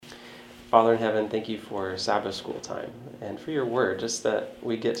Father in heaven, thank you for Sabbath school time and for your word, just that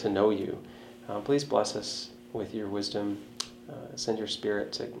we get to know you. Please bless us with your wisdom. Send your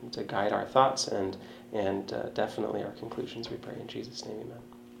spirit to guide our thoughts and definitely our conclusions, we pray in Jesus' name,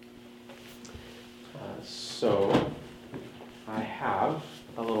 amen. So I have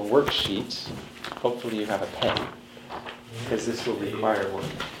a little worksheet. Hopefully you have a pen, because this will require work.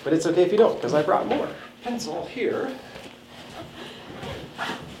 But it's okay if you don't, because I brought more. Pencil here.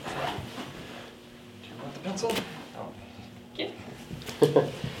 Pencil? Oh. Yeah.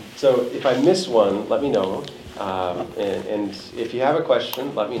 So if I miss one, let me know. And if you have a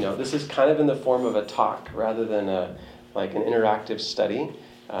question, let me know. This is kind of in the form of a talk rather than like an interactive study.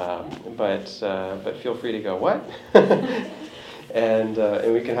 But feel free to go, what? and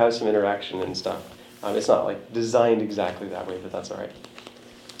we can have some interaction and stuff. It's not like designed exactly that way, but that's all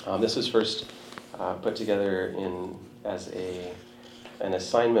right. This was first put together as an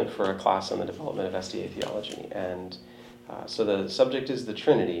assignment for a class on the development of SDA theology. And so the subject is the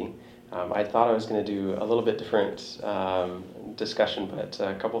Trinity. I thought I was going to do a little bit different discussion, but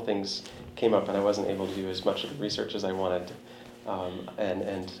a couple things came up and I wasn't able to do as much of the research as I wanted.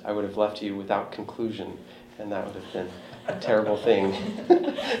 And I would have left you without conclusion, and that would have been a terrible thing.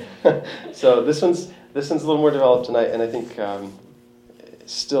 So this one's a little more developed tonight, and I think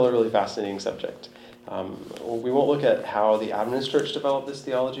still a really fascinating subject. We won't look at how the Adventist Church developed this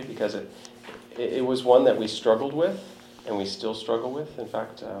theology, because it was one that we struggled with, and we still struggle with. In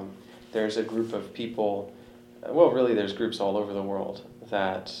fact, there's a group of people, really there's groups all over the world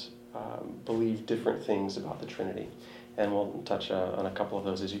that believe different things about the Trinity. And we'll touch on a couple of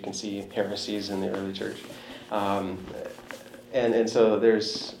those, as you can see, heresies in the early church. And so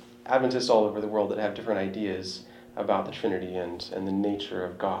there's Adventists all over the world that have different ideas about the Trinity and the nature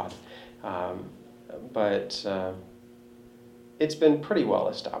of God. But it's been pretty well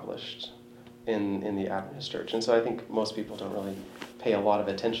established in the Adventist Church. And so I think most people don't really pay a lot of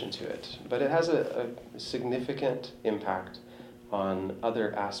attention to it. But it has a significant impact on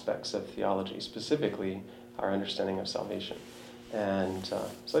other aspects of theology, specifically our understanding of salvation. And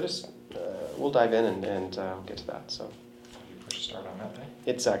so we'll dive in and we'll get to that. So You push start on that thing?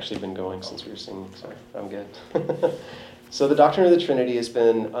 It's actually been going since we were singing, so I'm good. So the doctrine of the Trinity has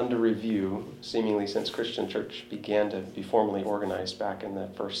been under review, seemingly since Christian church began to be formally organized back in the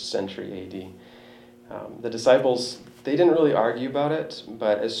 1st century AD. The disciples, they didn't really argue about it,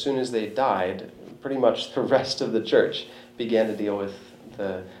 but as soon as they died, pretty much the rest of the church began to deal with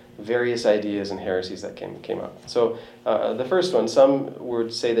the various ideas and heresies that came up. So the first one, some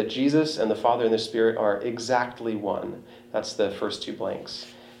would say that Jesus and the Father and the Spirit are exactly one. That's the first two blanks.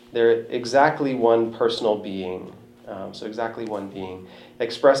 They're exactly one personal being. So exactly one being,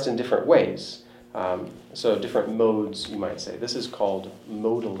 expressed in different ways. So different modes, you might say. This is called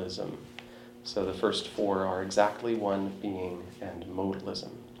modalism. So the first four are exactly one being and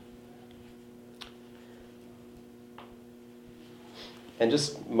modalism. And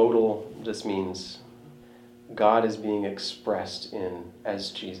just modal just means God is being expressed as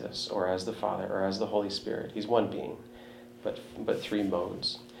Jesus or as the Father or as the Holy Spirit. He's one being, but three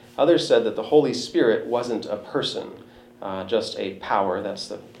modes. Others said that the Holy Spirit wasn't a person, just a power. That's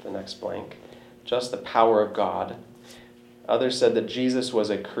the next blank. Just the power of God. Others said that Jesus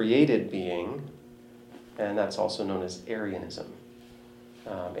was a created being, and that's also known as Arianism.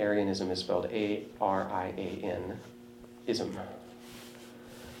 Arianism is spelled A-R-I-A-N, ism.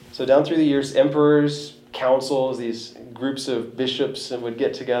 So down through the years, emperors, councils, these groups of bishops would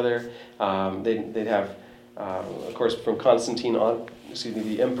get together. They'd have, of course, from Constantine on,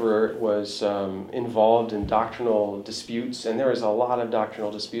 the emperor was involved in doctrinal disputes, and there was a lot of doctrinal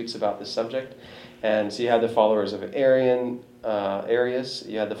disputes about this subject. And so you had the followers of Arius,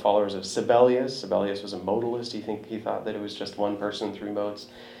 you had the followers of Sabellius. Sabellius was a modalist. He thought that it was just one person, three modes.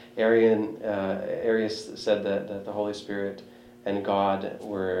 Arius said that the Holy Spirit and God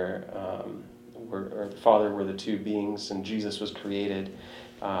or the Father were the two beings, and Jesus was created,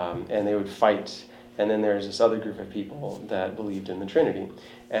 and they would fight. And then there's this other group of people that believed in the Trinity.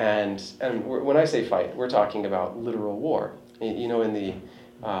 And when I say fight, we're talking about literal war. You know, in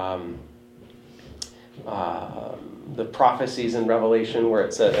the prophecies in Revelation, where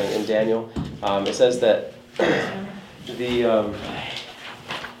it says in Daniel, it says that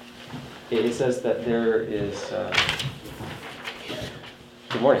it says that there is.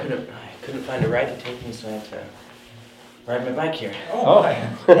 Good morning. I couldn't find a ride to take me, so I had to ride my bike here. Oh,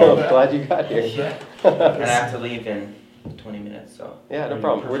 glad you got here. Yeah. And I have to leave in 20 minutes, so. Yeah, no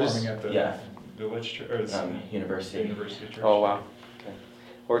problem. We're Performing just at the village church, or University. University Church. Oh, wow. Okay.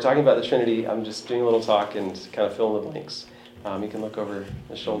 Well, we're talking about the Trinity. I'm just doing a little talk and kind of fill in the blanks. You can look over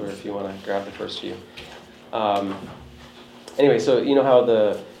the shoulder if you want to grab the first few. Anyway, so you know how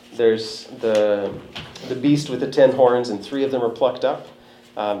there's the beast with the 10 horns and 3 of them are plucked up?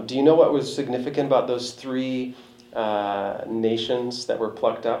 Do you know what was significant about those 3 nations that were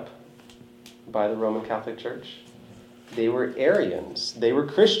plucked up by the Roman Catholic Church? They were Arians. They were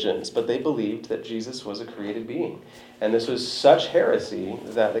Christians, but they believed that Jesus was a created being. And this was such heresy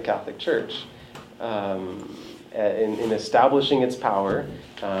that the Catholic Church, in establishing its power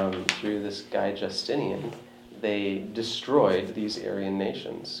through this guy Justinian, they destroyed these Arian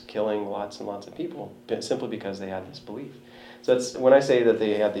nations, killing lots and lots of people simply because they had this belief. So that's when I say that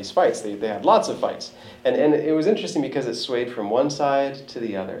they had these fights, they had lots of fights. And it was interesting because it swayed from one side to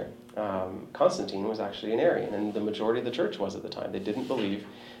the other. Constantine was actually an Arian, and the majority of the church was at the time. They didn't believe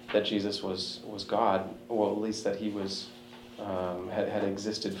that Jesus was God, well, at least that he was had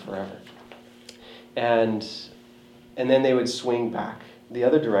existed forever. And then they would swing back the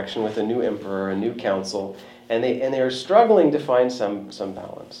other direction with a new emperor, a new council, and they were struggling to find some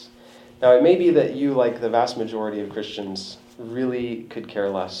balance. Now, it may be that you, like the vast majority of Christians, really could care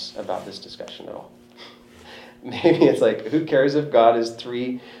less about this discussion at all. Maybe it's like, who cares if God is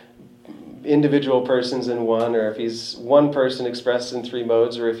 3 individual persons in one, or if he's one person expressed in 3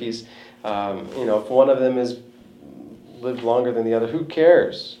 modes, or if he's, if one of them has lived longer than the other, who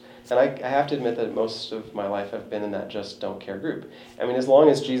cares? And I have to admit that most of my life I've been in that just don't care group. I mean, as long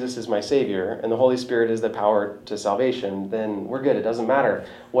as Jesus is my Savior and the Holy Spirit is the power to salvation, then we're good. It doesn't matter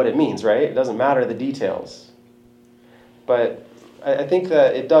what it means, right? It doesn't matter the details. But I think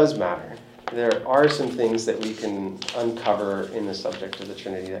that it does matter. There are some things that we can uncover in the subject of the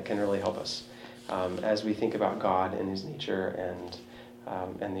Trinity that can really help us as we think about God and his nature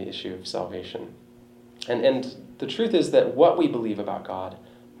and the issue of salvation. And the truth is that what we believe about God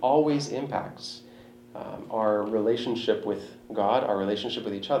always impacts our relationship with God, our relationship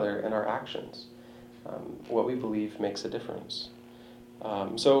with each other, and our actions. What we believe makes a difference.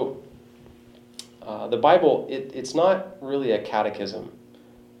 So the Bible, it's not really a catechism.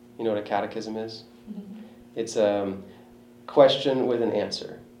 You know what a catechism is? Mm-hmm. It's a question with an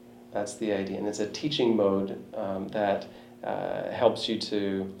answer. That's the idea. And it's a teaching mode that helps you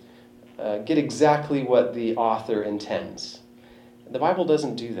to get exactly what the author intends. The Bible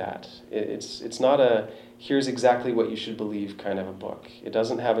doesn't do that. It's not a here's exactly what you should believe kind of a book. It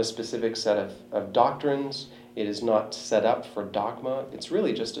doesn't have a specific set of doctrines. It is not set up for dogma. It's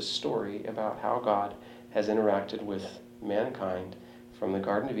really just a story about how God has interacted with mankind from the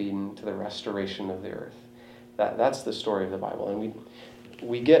Garden of Eden to the restoration of the earth. That's the story of the Bible. And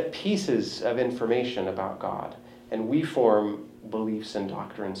we get pieces of information about God, and we form beliefs and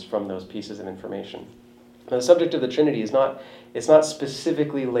doctrines from those pieces of information. Now, the subject of the Trinity is not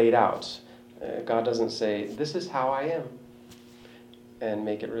specifically laid out. God doesn't say, this is how I am, and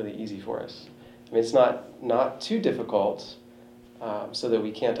make it really easy for us. I mean, it's not too difficult so that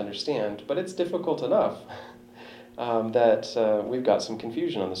we can't understand, but it's difficult enough that we've got some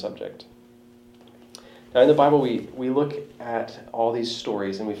confusion on the subject. Now, in the Bible, we look at all these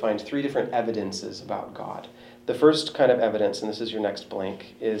stories and we find 3 different evidences about God. The first kind of evidence, and this is your next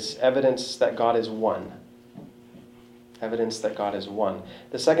blank, is evidence that God is one. Evidence that God is one.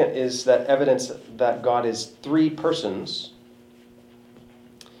 The second is that evidence that God is 3 persons.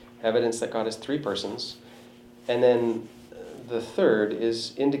 Evidence that God is 3 persons. And then the third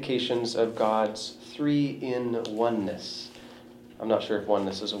is indications of God's 3-in-oneness. I'm not sure if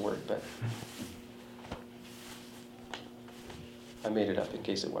oneness is a word, but I made it up in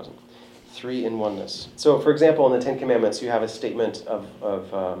case it wasn't. 3-in-oneness. So, for example, in the 10 Commandments, you have a statement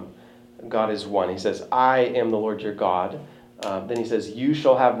of God is one. He says, I am the Lord your God. Then he says, you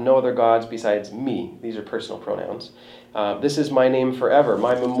shall have no other gods besides me. These are personal pronouns. This is my name forever,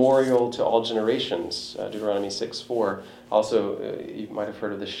 my memorial to all generations. Deuteronomy 6:4. Also, you might have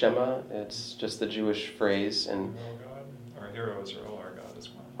heard of the Shema. It's just the Jewish phrase. And God, our hero Israel, our God is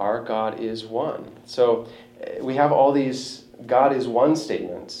one. Our God is one. So we have all these God is one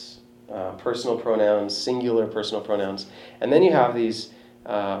statements, personal pronouns, singular personal pronouns. And then you have these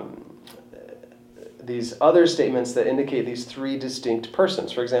other statements that indicate these 3 distinct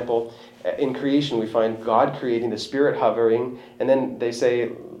persons. For example, in creation, we find God creating, the Spirit hovering, and then they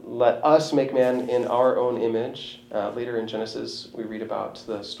say, let us make man in our own image. Later in Genesis, we read about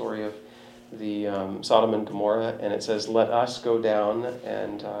the story of the Sodom and Gomorrah, and it says, let us go down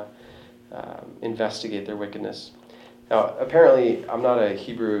and investigate their wickedness. Now, apparently, I'm not a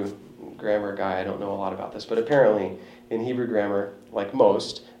Hebrew grammar guy. I don't know a lot about this, but apparently, in Hebrew grammar, like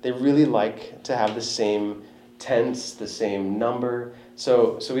most, they really like to have the same tense, the same number.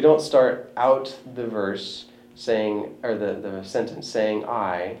 So we don't start out the verse saying, or the sentence saying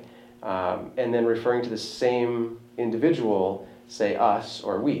I, and then referring to the same individual, say us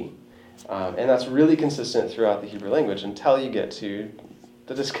or we. And that's really consistent throughout the Hebrew language until you get to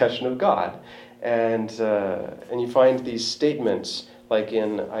the discussion of God. And you find these statements like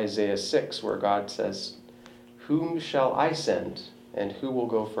in Isaiah 6 where God says, "Whom shall I send, and who will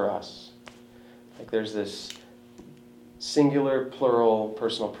go for us?" Like there's this singular, plural,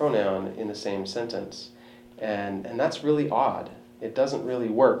 personal pronoun in the same sentence. And that's really odd. It doesn't really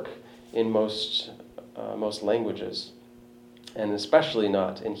work in most languages, and especially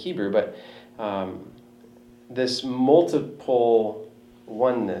not in Hebrew. But this multiple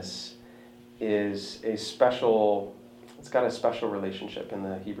oneness is it's got a special relationship in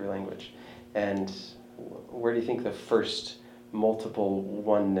the Hebrew language. And where do you think the first multiple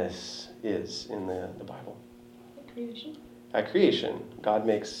oneness is in the Bible? Creation. At creation. God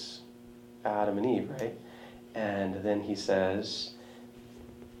makes Adam and Eve, right? And then he says,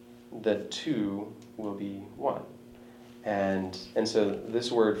 the two will be one. And so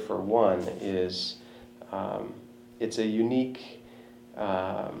this word for one is, it's a unique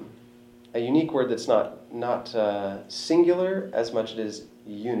word that's not singular as much as it is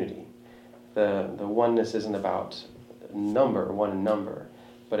unity. The oneness isn't about one number,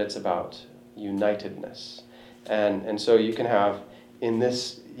 but it's about unitedness. And so you can have, in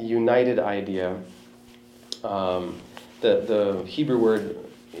this united idea, the Hebrew word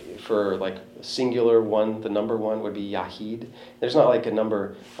for like singular one, the number one would be yahid. There's not like a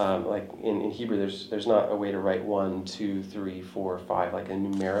number, like in Hebrew, there's not a way to write 1, 2, 3, 4, 5, like a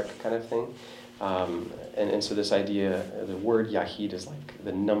numeric kind of thing. And so this idea, the word yahid is like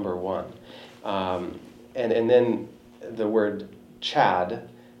the number one. And then the word chad,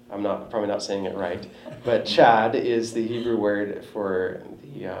 I'm probably not saying it right, but chad is the Hebrew word for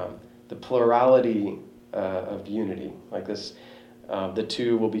the plurality of unity. Like this, the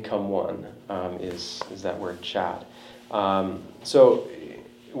two will become one, is that word chad. So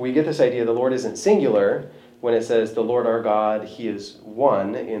we get this idea the Lord isn't singular when it says the Lord our God, he is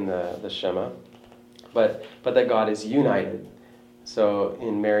one in the Shema, but that God is united. So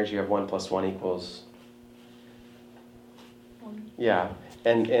in marriage you have 1 + 1 = 1. Yeah.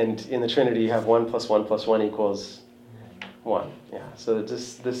 And in the Trinity, you have 1 + 1 + 1 = 1. Yeah. So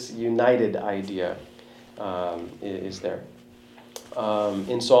this united idea is there.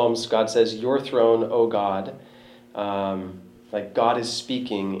 In Psalms, God says, "Your throne, O God," like God is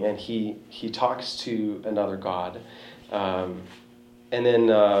speaking, and he talks to another God. And then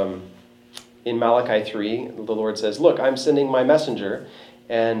in Malachi 3, the Lord says, "Look, I'm sending my messenger,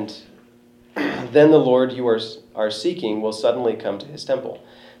 and then the Lord you are seeking will suddenly come to his temple."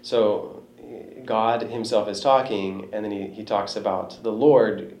 So God himself is talking, and then he talks about the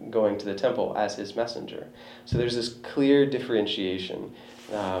Lord going to the temple as his messenger. So there's this clear differentiation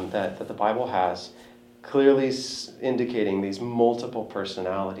that the Bible has, clearly indicating these multiple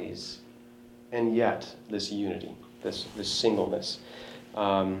personalities, and yet this unity, this singleness.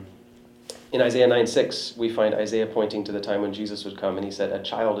 In Isaiah 9:6, we find Isaiah pointing to the time when Jesus would come, and he said, "A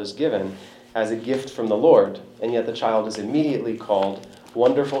child is given as a gift from the Lord, and yet the child is immediately called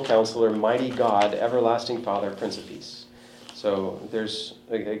Wonderful Counselor, Mighty God, Everlasting Father, Prince of Peace." So there's,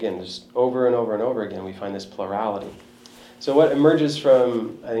 again, just over and over and over again, we find this plurality. So what emerges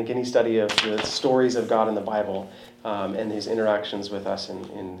from, I think, any study of the stories of God in the Bible and his interactions with us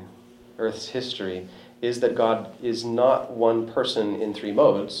in Earth's history is that God is not one person in three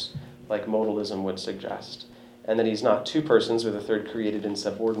modes, like modalism would suggest, and that he's not two persons with a third created and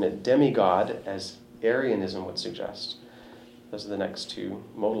subordinate demigod, as Arianism would suggest. Those are the next two.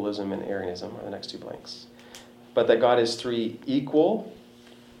 Modalism and Arianism are the next two blanks. But that God is three equal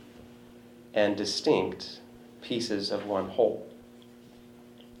and distinct pieces of one whole.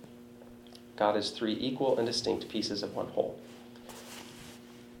 God is three equal and distinct pieces of one whole.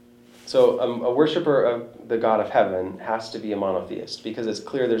 So a worshiper of the God of heaven has to be a monotheist because it's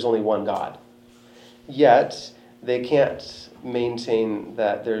clear there's only one God. Yet, they can't maintain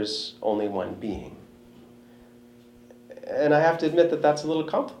that there's only one being. And I have to admit that that's a little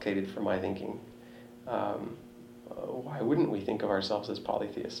complicated for my thinking. Why wouldn't we think of ourselves as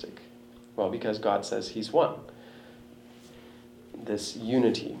polytheistic? Well, because God says he's one. This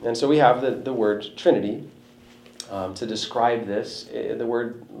unity. And so we have the word Trinity. To describe this, the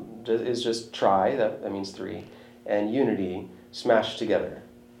word is just tri, that means three, and unity smashed together,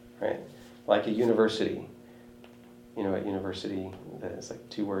 right? Like a university. You know, at university, it's like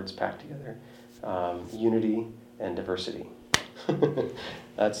two words packed together. Unity and diversity.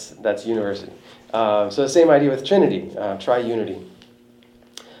 That's university. So the same idea with Trinity, tri-unity.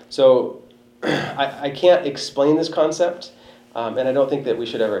 So I can't explain this concept, and I don't think that we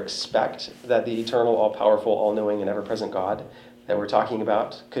should ever expect that the eternal, all-powerful, all-knowing, and ever-present God that we're talking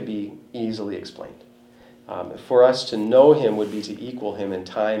about could be easily explained. For us to know him would be to equal him in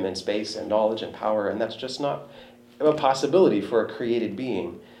time and space and knowledge and power, and that's just not a possibility for a created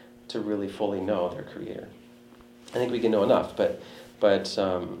being to really fully know their creator. I think we can know enough, but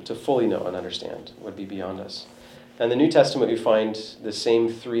to fully know and understand would be beyond us. And in the New Testament, we find the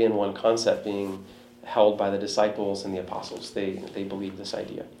same three-in-one concept being held by the disciples and the apostles. They believe this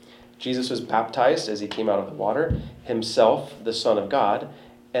idea. Jesus was baptized as he came out of the water, himself the Son of God,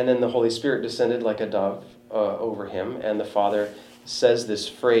 and then the Holy Spirit descended like a dove over him, and the Father says this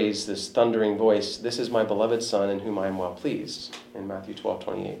phrase, this thundering voice, "This is my beloved Son in whom I am well pleased," in Matthew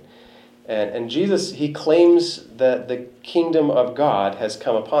 12:28. And Jesus, he claims that the kingdom of God has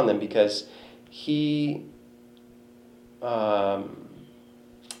come upon them because he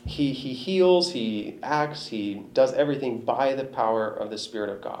heals, he acts, he does everything by the power of the Spirit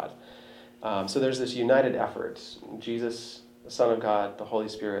of God. So there's this united effort. Jesus, the Son of God, the Holy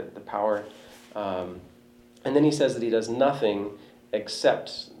Spirit, the power. And then he says that he does nothing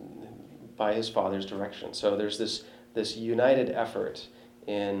except by his Father's direction. So there's this united effort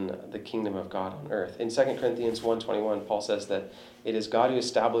in the kingdom of God on earth. In 2 Corinthians 1:21, Paul says that it is God who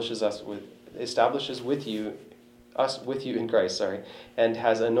establishes us with you in Christ, and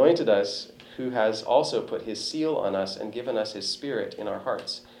has anointed us, who has also put his seal on us and given us his Spirit in our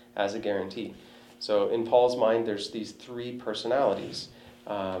hearts as a guarantee. So in Paul's mind, there's these three personalities.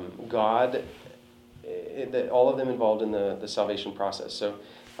 God, all of them involved in the salvation process. So,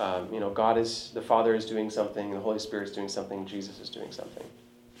 God the Father is doing something, the Holy Spirit is doing something, Jesus is doing something.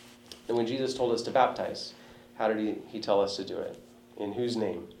 And when Jesus told us to baptize, how did he tell us to do it? In whose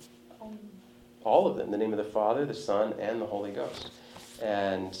name? All of them. The name of the Father, the Son, and the Holy Ghost.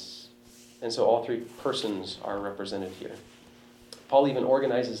 And so all three persons are represented here. Paul even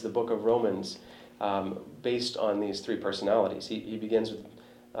organizes the book of Romans based on these three personalities. He begins with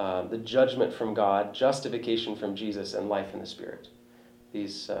the judgment from God, justification from Jesus, and life in the Spirit.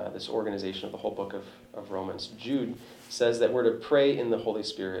 This organization of the whole book of Romans. Jude says that we're to pray in the Holy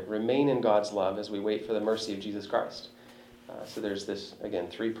Spirit, remain in God's love as we wait for the mercy of Jesus Christ. So there's this, again,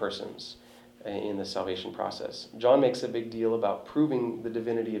 three persons in the salvation process. John makes a big deal about proving the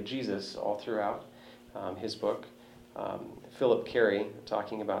divinity of Jesus all throughout his book. Philip Carey,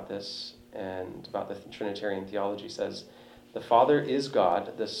 talking about this and about the Trinitarian theology, says, "The Father is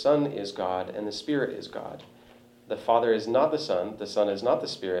God, the Son is God, and the Spirit is God. The Father is not the Son is not the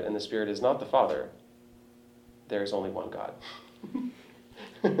Spirit, and the Spirit is not the Father. There is only one God."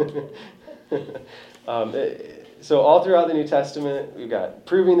 So all throughout the New Testament, we've got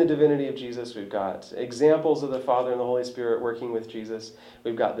proving the divinity of Jesus. We've got examples of the Father and the Holy Spirit working with Jesus.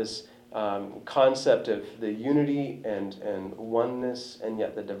 We've got this concept of the unity and oneness, and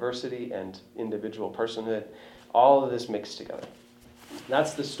yet the diversity and individual personhood. All of this mixed together.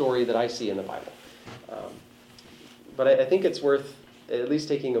 That's the story that I see in the Bible. But I think it's worth at least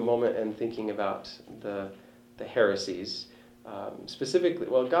taking a moment and thinking about the heresies. Specifically,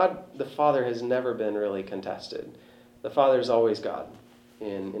 God the Father has never been really contested. The Father is always God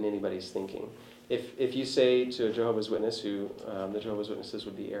in anybody's thinking. If you say to a Jehovah's Witness, the Jehovah's Witnesses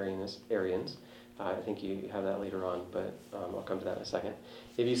would be Arians. I think you have that later on, but I'll come to that in a second.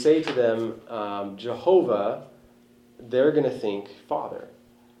 If you say to them, Jehovah, they're going to think Father,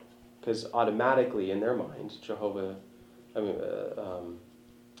 because automatically in their mind,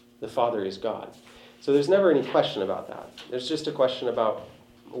 the Father is God. So there's never any question about that. There's just a question about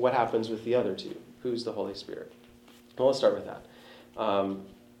what happens with the other two. Who's the Holy Spirit? Well, let's start with that.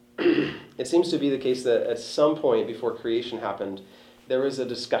 It seems to be the case that at some point before creation happened, there was a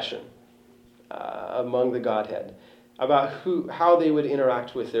discussion among the Godhead about how they would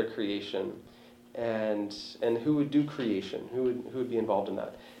interact with their creation and who would do creation, who would be involved in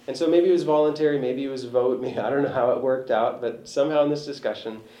that. And so maybe it was voluntary, maybe it was a vote, I don't know how it worked out, but somehow in this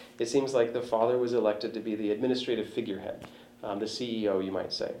discussion, it seems like the Father was elected to be the administrative figurehead, the CEO, you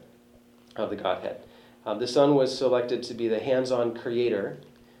might say, of the Godhead. The Son was selected to be the hands-on creator,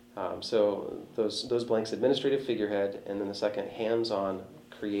 so those blanks, administrative figurehead, and then the second, hands-on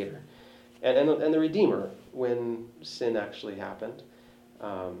creator. And the Redeemer, when sin actually happened.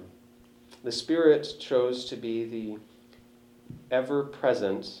 The Spirit chose to be the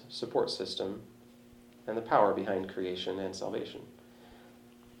ever-present support system and the power behind creation and salvation.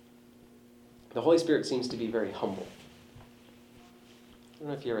 The Holy Spirit seems to be very humble. I don't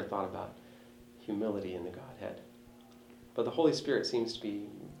know if you ever thought about humility in the Godhead, but the Holy Spirit seems to be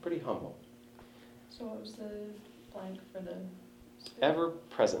pretty humble. So what was the blank for the Spirit?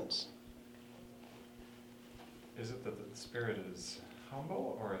 Ever-present. Is it that the Spirit is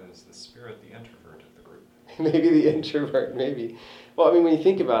humble, or is the Spirit the introvert of the group? Maybe the introvert, maybe. Well, I mean, when you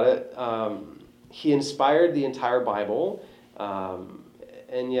think about it, he inspired the entire Bible,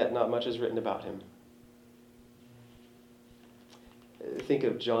 and yet not much is written about him. Think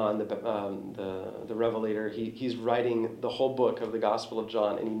of John, the Revelator. He's writing the whole book of the Gospel of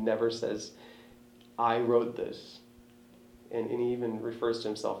John, and he never says, "I wrote this." And he even refers to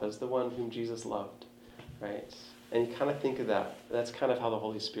himself as the one whom Jesus loved, right? And you kind of think of that. That's kind of how the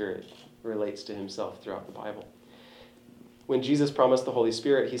Holy Spirit relates to himself throughout the Bible. When Jesus promised the Holy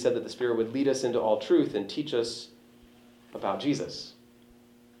Spirit, he said that the Spirit would lead us into all truth and teach us about Jesus.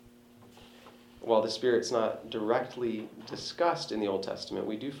 While the Spirit's not directly discussed in the Old Testament,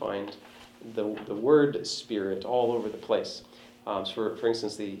 we do find the word Spirit all over the place. For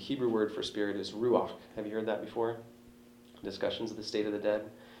instance, the Hebrew word for Spirit is ruach. Have you heard that before? Discussions of the state of the dead.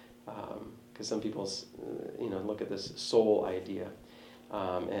 Because some people look at this soul idea.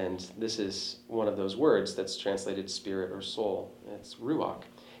 And this is one of those words that's translated spirit or soul. It's ruach.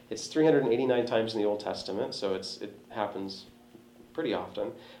 It's 389 times in the Old Testament, so it happens pretty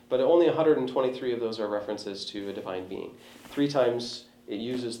often. But only 123 of those are references to a divine being. 3 times it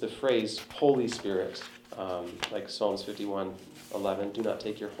uses the phrase Holy Spirit, like Psalms 51:11, "Do not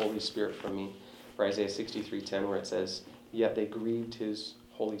take your Holy Spirit from me." Or Isaiah 63:10, where it says, "Yet they grieved his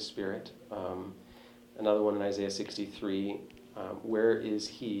Holy Spirit." Another one in Isaiah 63, "Where is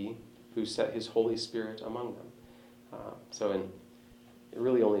he who set his Holy Spirit among them?" So in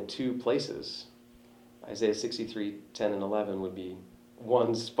really only 2 places, Isaiah 63:10 and 11 would be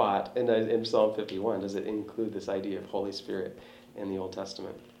one spot. And in Psalm 51, does it include this idea of Holy Spirit in the Old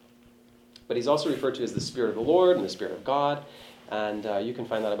Testament? But he's also referred to as the Spirit of the Lord and the Spirit of God, and you can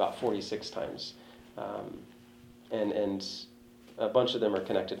find that about 46 times. And a bunch of them are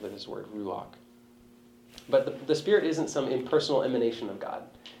connected with this word, ruach. But the Spirit isn't some impersonal emanation of God.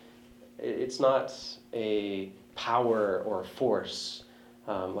 It's not a power or force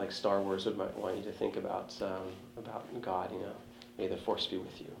like Star Wars would want you to think about God. May the force be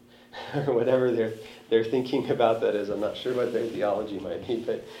with you, or whatever they're thinking about that is. I'm not sure what their theology might be,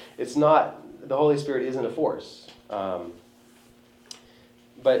 but it's not. The Holy Spirit isn't a force.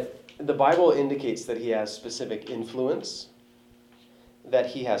 But the Bible indicates that he has specific influence, that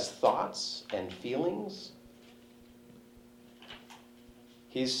he has thoughts and feelings.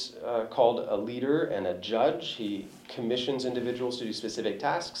 He's called a leader and a judge. He commissions individuals to do specific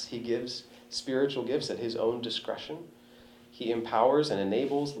tasks. He gives spiritual gifts at his own discretion. He empowers and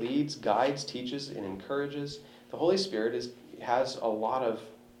enables, leads, guides, teaches, and encourages. The Holy Spirit has a lot of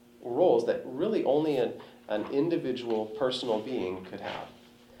roles that really only an individual personal being could have.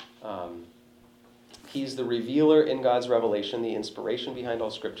 He's the revealer in God's revelation, the inspiration behind all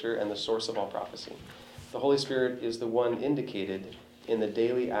Scripture, and the source of all prophecy. The Holy Spirit is the one indicated in the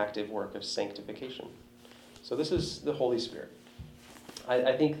daily active work of sanctification. So this is the Holy Spirit.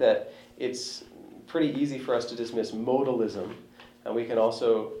 I think that it's pretty easy for us to dismiss modalism, and we can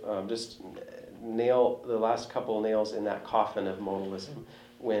also just nail the last couple nails in that coffin of modalism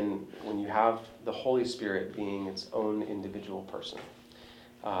when you have the Holy Spirit being its own individual person.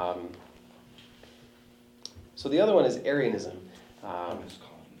 So the other one is Arianism.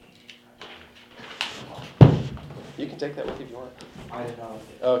 You can take that with you if you want. I don't know.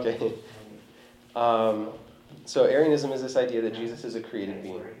 Okay. So Arianism is this idea that Jesus is a created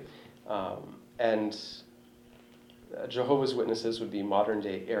being. And Jehovah's Witnesses would be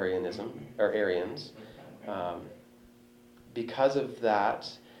modern-day Arianism, or Arians. Because of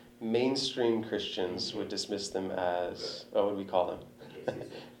that, mainstream Christians would dismiss them as, what would we call them?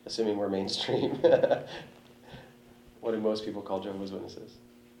 Assuming we're mainstream. What do most people call Jehovah's Witnesses?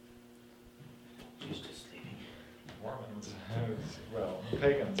 Just leaving. Mormons, well,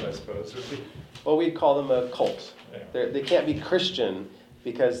 pagans, I suppose, would be. Well, we'd call them a cult. Yeah. They can't be Christian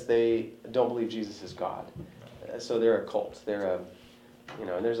because they don't believe Jesus is God. So they're a cult. They're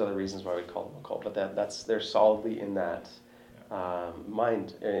and there's other reasons why we'd call them a cult, but they're solidly in that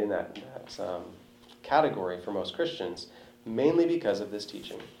mind, in that category for most Christians, mainly because of this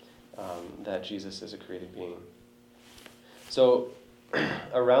teaching that Jesus is a created being. So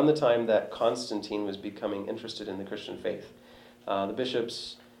around the time that Constantine was becoming interested in the Christian faith, the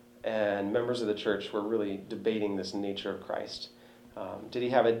bishops and members of the church were really debating this nature of Christ. Did he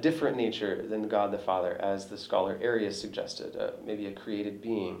have a different nature than God the Father, as the scholar Arius suggested, maybe a created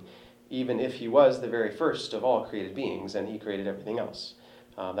being, even if he was the very first of all created beings and he created everything else?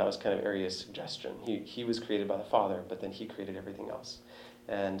 That was kind of Arius' suggestion. He was created by the Father, but then he created everything else.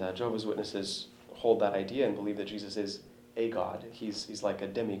 And Jehovah's Witnesses hold that idea and believe that Jesus is a God. He's like a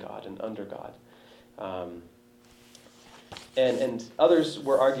demigod, an under God. And others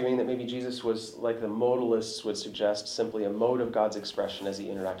were arguing that maybe Jesus was, like the modalists would suggest, simply a mode of God's expression as he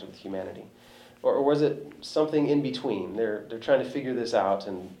interacted with humanity. Or was it something in between? They're trying to figure this out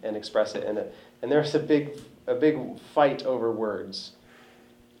and express it. And there's a big fight over words.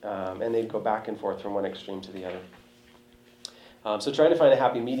 And they'd go back and forth from one extreme to the other. So trying to find a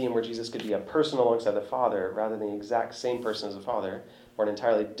happy medium where Jesus could be a person alongside the Father rather than the exact same person as the Father, or an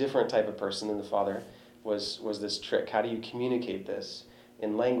entirely different type of person than the Father, was this trick. How do you communicate this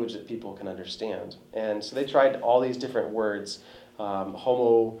in language that people can understand? And so they tried all these different words,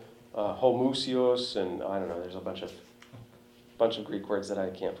 homusios, and I don't know, there's a bunch of Greek words that I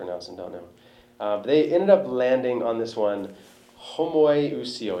can't pronounce and don't know. They ended up landing on this one,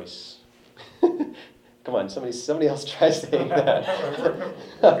 homoiousios. Come on, somebody else try saying that.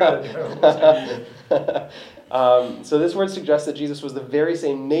 So this word suggests that Jesus was the very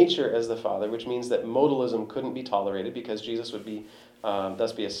same nature as the Father, which means that modalism couldn't be tolerated because Jesus would be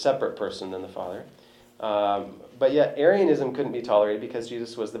thus be a separate person than the Father. But yet Arianism couldn't be tolerated because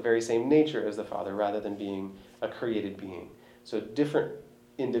Jesus was the very same nature as the Father rather than being a created being. So different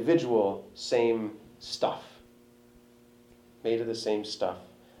individual, same stuff. Made of the same stuff,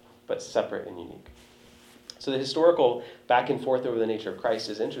 but separate and unique. So the historical back and forth over the nature of Christ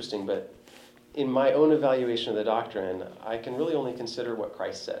is interesting, but in my own evaluation of the doctrine, I can really only consider what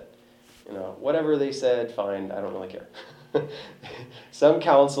Christ said. Whatever they said, fine, I don't really care. Some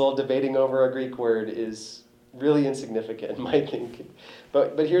council debating over a Greek word is really insignificant in my thinking.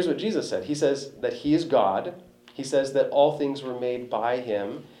 But here's what Jesus said. He says that he is God. He says that all things were made by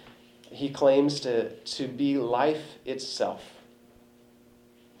him. He claims to be life itself.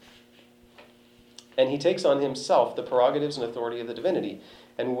 And he takes on himself the prerogatives and authority of the divinity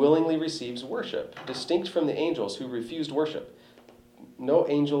and willingly receives worship, distinct from the angels who refused worship. No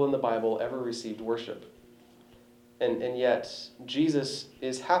angel in the Bible ever received worship. And yet, Jesus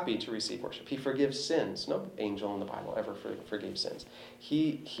is happy to receive worship. He forgives sins. No angel in the Bible ever forgave sins.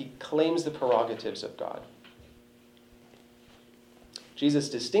 He claims the prerogatives of God. Jesus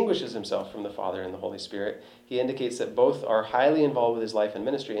distinguishes himself from the Father and the Holy Spirit. He indicates that both are highly involved with his life and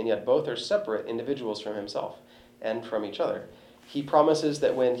ministry, and yet both are separate individuals from himself and from each other. He promises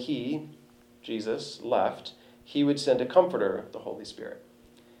that when he, Jesus, left, he would send a comforter, the Holy Spirit.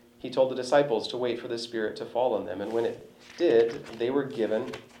 He told the disciples to wait for the Spirit to fall on them, and when it did, they were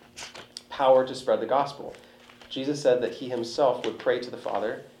given power to spread the gospel. Jesus said that he himself would pray to the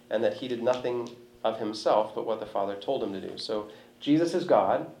Father, and that he did nothing of himself but what the Father told him to do. So Jesus is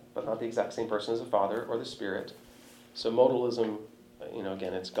God, but not the exact same person as the Father or the Spirit. So modalism,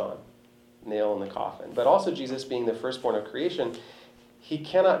 again, it's gone. Nail in the coffin. But also Jesus being the firstborn of creation, he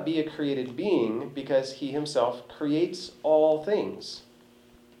cannot be a created being because he himself creates all things.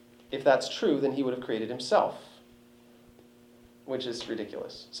 If that's true, then he would have created himself, which is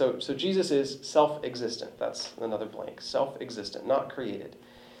ridiculous. So Jesus is self-existent. That's another blank. Self-existent, not created.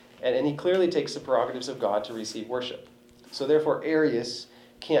 And he clearly takes the prerogatives of God to receive worship. So therefore, Arius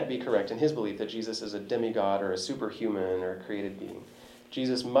can't be correct in his belief that Jesus is a demigod or a superhuman or a created being.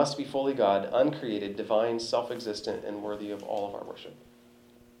 Jesus must be fully God, uncreated, divine, self-existent, and worthy of all of our worship.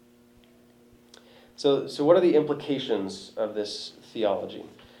 So what are the implications of this theology?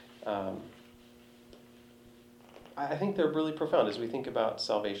 I think they're really profound as we think about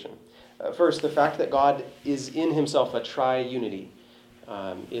salvation. First, the fact that God is in himself a tri-unity,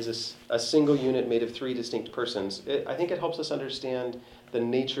 is a single unit made of three distinct persons. I think it helps us understand the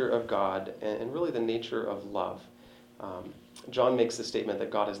nature of God and really the nature of love. John makes the statement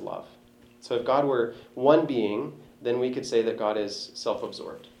that God is love. So if God were one being, then we could say that God is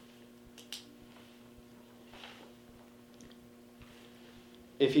self-absorbed.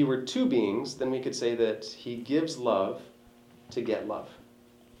 If he were two beings, then we could say that he gives love to get love.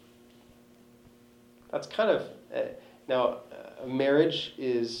 That's kind of... Now, marriage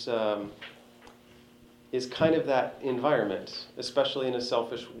is kind of that environment, especially in a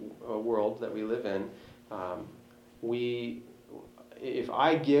selfish world that we live in. If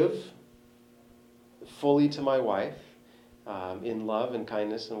I give fully to my wife in love and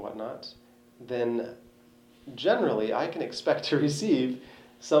kindness and whatnot, then generally I can expect to receive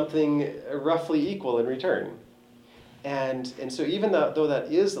something roughly equal in return. And so even though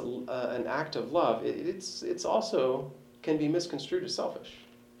that is an act of love, it's also can be misconstrued as selfish.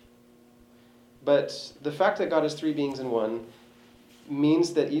 But the fact that God is three beings in one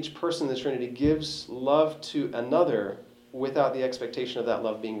means that each person in the Trinity gives love to another without the expectation of that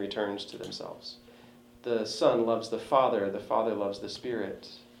love being returned to themselves. The Son loves the Father loves the Spirit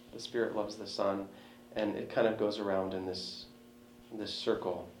loves the Son, and it kind of goes around in this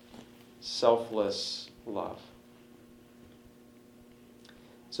circle. Selfless love.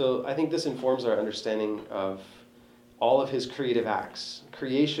 So I think this informs our understanding of all of his creative acts.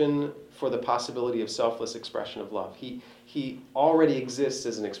 Creation for the possibility of selfless expression of love. He already exists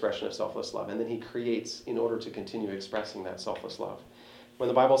as an expression of selfless love, and then he creates in order to continue expressing that selfless love. When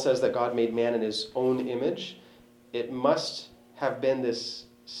the Bible says that God made man in his own image, it must have been this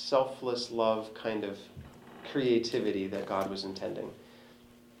selfless love kind of creativity that God was intending.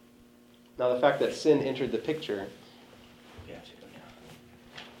 Now, the fact that sin entered the picture, Yeah, to go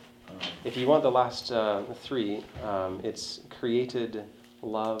now. if you want the last three, it's created,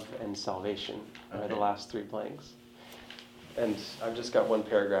 love, and salvation are the Okay. last three planks. And I've just got one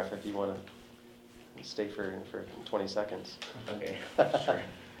paragraph if you want to stay for 20 seconds. Okay, sure.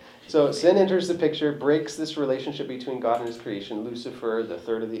 So sin enters the picture, breaks this relationship between God and his creation, Lucifer, the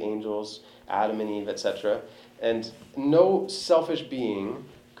third of the angels, Adam and Eve, etc. And no selfish being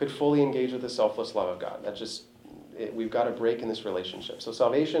could fully engage with the selfless love of God. We've got a break in this relationship. So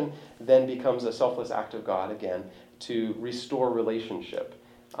salvation then becomes a selfless act of God again to restore relationship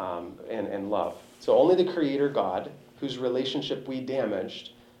and love. So only the Creator God, whose relationship we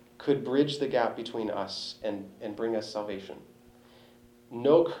damaged, could bridge the gap between us and bring us salvation.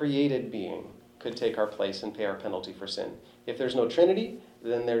 No created being could take our place and pay our penalty for sin. If there's no Trinity,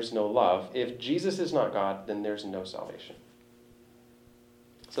 then there's no love. If Jesus is not God, then there's no salvation.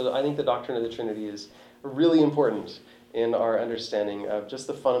 So I think the doctrine of the Trinity is really important in our understanding of just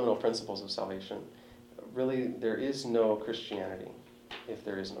the fundamental principles of salvation. Really, there is no Christianity if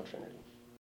there is no Trinity.